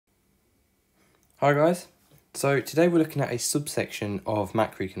Hi guys, so today we're looking at a subsection of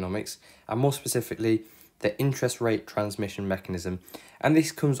macroeconomics and more specifically the interest rate transmission mechanism, and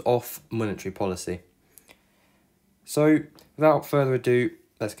this comes off monetary policy. So without further ado,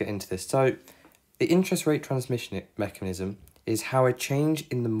 let's get into this. So the interest rate transmission mechanism is how a change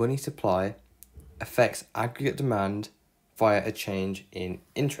in the money supply affects aggregate demand via a change in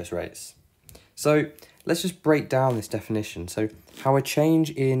interest rates. So let's just break down this definition. So how a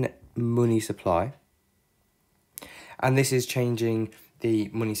change in money supply, and this is changing the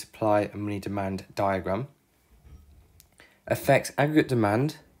money supply and money demand diagram, affects aggregate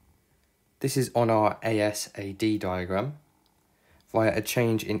demand. This is on our ASAD diagram via a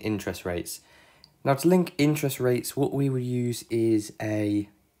change in interest rates. Now to link interest rates, what we would use is a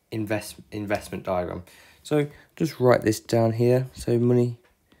investment diagram. So just write this down here. So money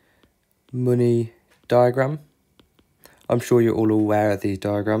diagram. I'm sure you're all aware of these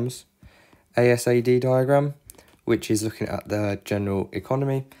diagrams. ASAD diagram, which is looking at the general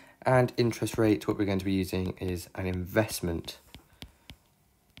economy, and interest rate, what we're going to be using is an investment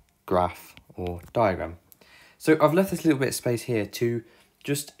graph or diagram. So I've left this little bit of space here to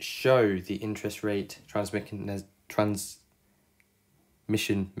just show the interest rate transmission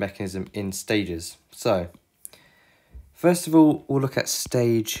mechanism in stages. So first of all, we'll look at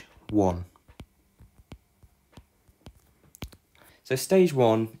stage 1. So stage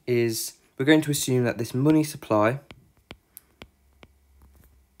 1 is, we're going to assume that this money supply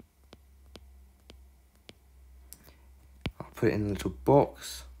I'll put it in a little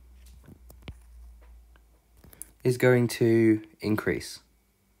box, is going to increase.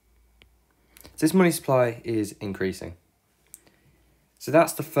 So this money supply is increasing. So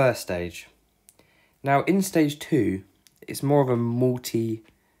that's the first stage. Now in stage 2, it's more of a multi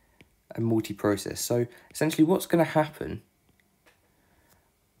process. So essentially what's going to happen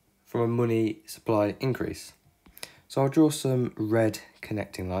from a money supply increase? So I'll draw some red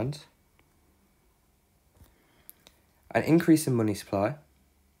connecting lines. An increase in money supply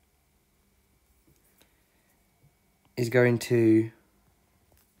is going to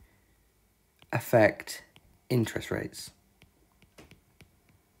affect interest rates.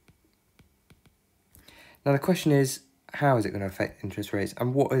 Now the question is, how is it going to affect interest rates,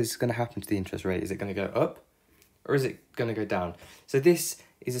 and what is going to happen to the interest rate? Is it going to go up or is it going to go down? So this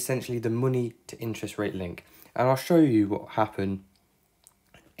is essentially the money to interest rate link, and I'll show you what happened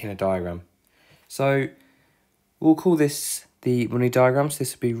in a diagram. So we'll call this the money diagram. So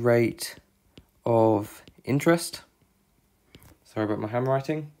this would be rate of interest. Sorry about my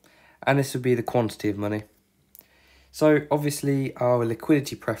handwriting. And this would be the quantity of money. So obviously our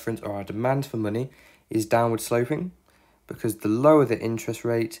liquidity preference, or our demand for money, is downward sloping, because the lower the interest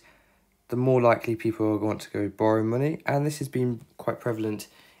rate, the more likely people are going to go borrow money. And this has been quite prevalent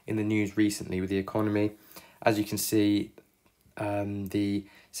in the news recently with the economy. As you can see,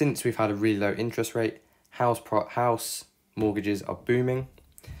 since we've had a really low interest rate, house mortgages are booming.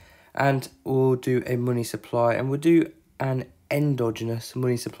 And we'll do a money supply, and we'll do an endogenous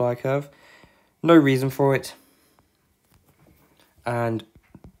money supply curve. No reason for it. And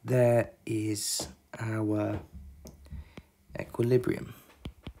there is our equilibrium.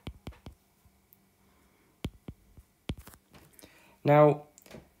 Now,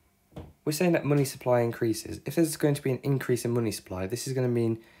 we're saying that money supply increases. If there's going to be an increase in money supply, this is going to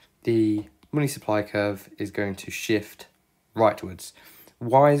mean the money supply curve is going to shift rightwards.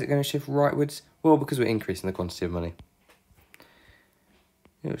 Why is it going to shift rightwards? Well, because we're increasing the quantity of money.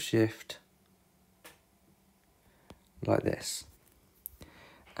 It'll shift like this.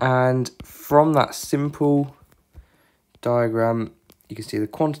 And from that simple diagram, you can see the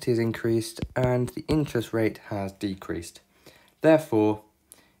quantity has increased and the interest rate has decreased. Therefore,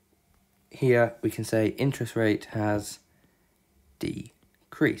 here we can say interest rate has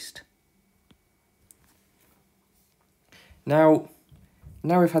decreased. Now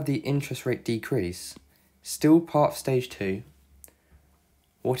we've had the interest rate decrease, still part of stage 2.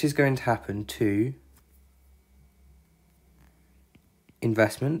 What is going to happen to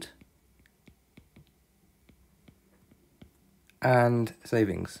investment and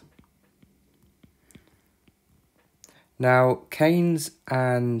savings? Now, Keynes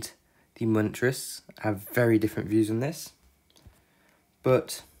and the monetarists have very different views on this,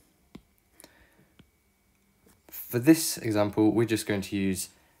 but for this example, we're just going to use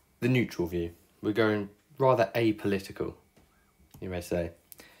the neutral view. We're going rather apolitical, you may say.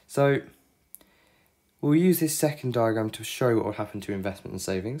 So we'll use this second diagram to show what will happen to investment and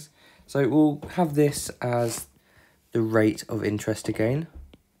savings. So we'll have this as the rate of interest again.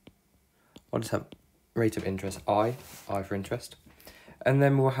 I'll just have rate of interest, I for interest. And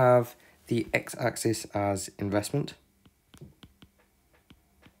then we'll have the x-axis as investment.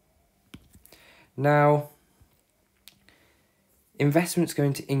 Now, investment's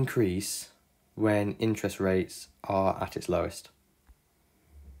going to increase when interest rates are at its lowest.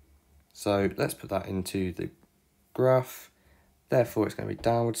 So let's put that into the graph. Therefore, it's going to be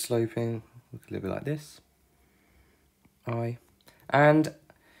downward sloping, look a little bit like this. And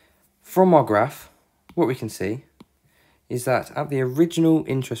from our graph, what we can see is that at the original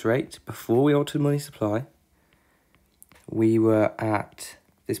interest rate, before we altered money supply, we were at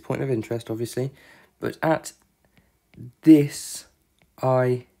this point of interest, obviously, but at this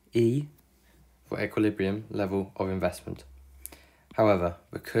IE, for equilibrium level of investment. However,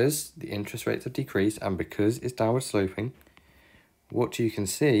 because the interest rates have decreased and because it's downward sloping, what you can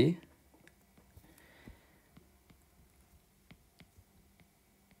see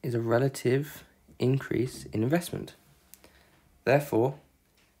is a relative increase in investment. Therefore,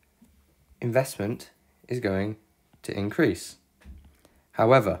 investment is going to increase.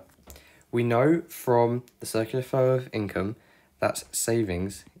 However, we know from the circular flow of income that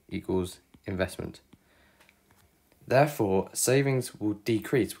savings equals investment. Therefore, savings will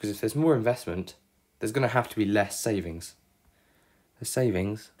decrease because if there's more investment, there's going to have to be less savings. The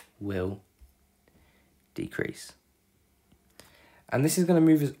savings will decrease. And this is going to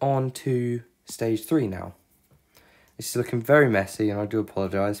move us on to stage 3 now. This is looking very messy and I do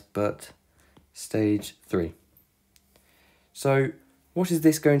apologise, but stage 3. So what is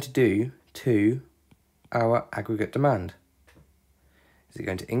this going to do to our aggregate demand? Is it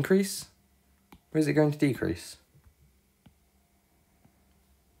going to increase or is it going to decrease?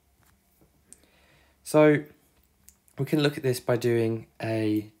 So we can look at this by doing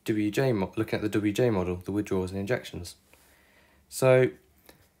a looking at the WJ model, the withdrawals and injections. So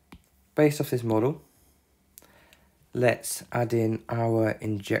based off this model, let's add in our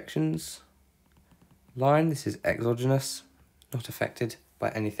injections line. This is exogenous, not affected by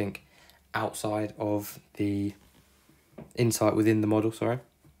anything outside of the insight within the model,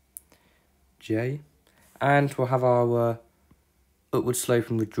 J. And we'll have our upward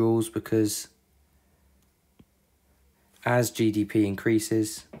sloping withdrawals because as GDP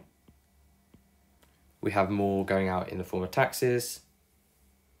increases, we have more going out in the form of taxes,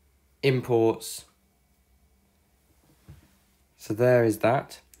 imports. So there is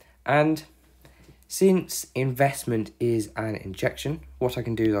that. And since investment is an injection, what I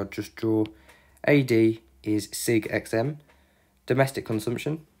can do is I'll just draw AD is sig XM, domestic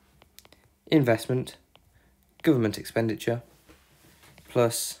consumption, investment, government expenditure,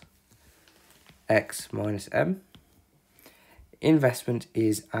 plus X minus M. Investment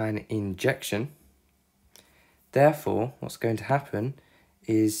is an injection. Therefore, what's going to happen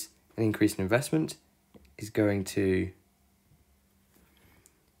is an increase in investment is going to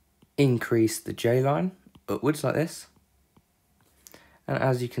increase the J line upwards like this. And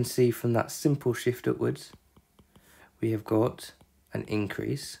as you can see from that simple shift upwards, we have got an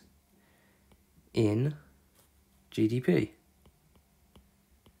increase in GDP.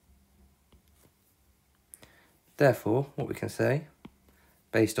 Therefore, what we can say,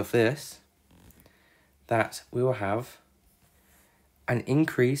 based off this, that we will have an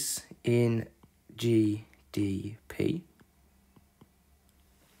increase in GDP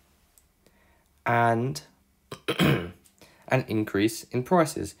and an increase in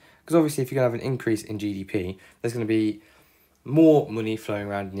prices. Because obviously if you're going to have an increase in GDP, there's going to be more money flowing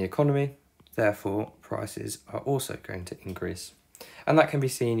around in the economy, therefore prices are also going to increase. And that can be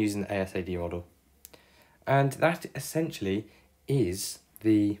seen using the ASAD model. And that essentially is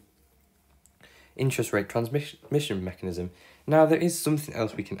the interest rate transmission mechanism. Now there is something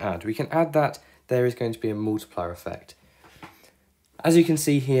else we can add. We can add that there is going to be a multiplier effect. As you can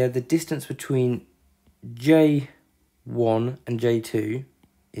see here, the distance between J1 and J2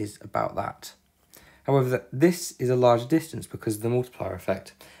 is about that. However, this is a larger distance because of the multiplier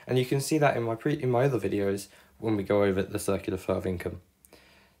effect. And you can see that in my other videos when we go over the circular flow of income.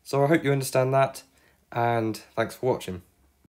 So I hope you understand that, and thanks for watching.